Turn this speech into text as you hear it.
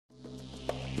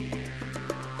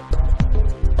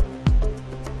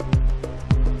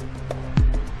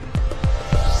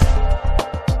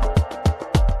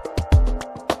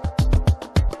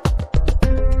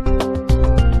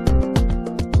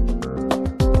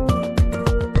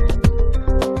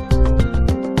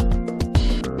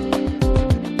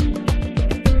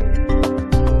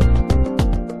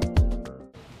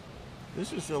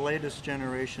latest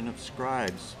generation of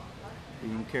scribes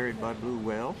being carried by Blue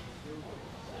Whale.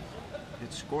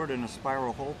 It's scored in a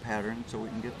spiral hole pattern so we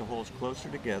can get the holes closer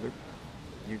together.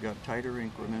 You've got tighter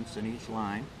increments in each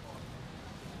line.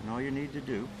 And all you need to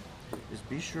do is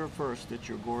be sure first that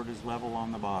your gourd is level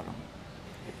on the bottom.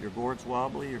 If your gourd's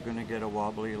wobbly, you're going to get a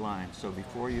wobbly line. So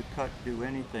before you cut, do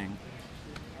anything,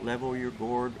 level your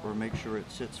gourd or make sure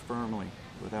it sits firmly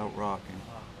without rocking.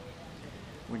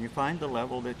 When you find the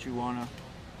level that you want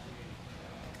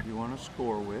to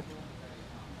score with,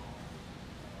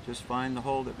 just find the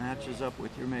hole that matches up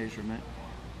with your measurement.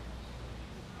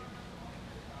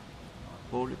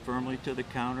 Hold it firmly to the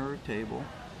counter or table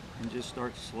and just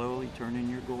start slowly turning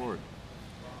your gourd.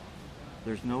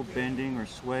 There's no bending or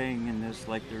swaying in this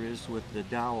like there is with the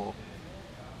dowel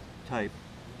type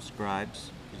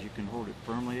scribes, because you can hold it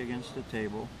firmly against the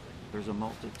table. There's a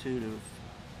multitude of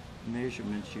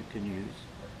measurements you can use,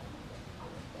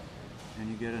 and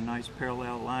you get a nice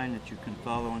parallel line that you can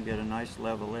follow and get a nice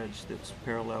level edge that's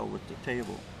parallel with the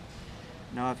table.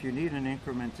 Now if you need an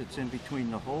increment that's in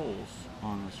between the holes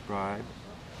on the scribe,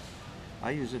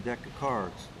 I use a deck of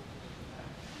cards,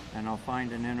 and I'll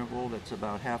find an interval that's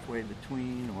about halfway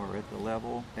between or at the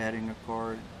level, adding a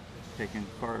card, taking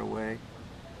a card away.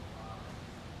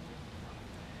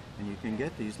 And you can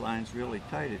get these lines really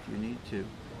tight if you need to.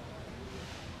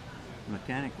 A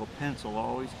mechanical pencil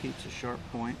always keeps a sharp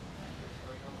point,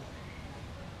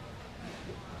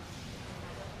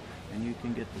 and you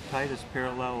can get the tightest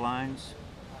parallel lines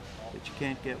that you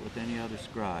can't get with any other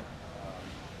scribe.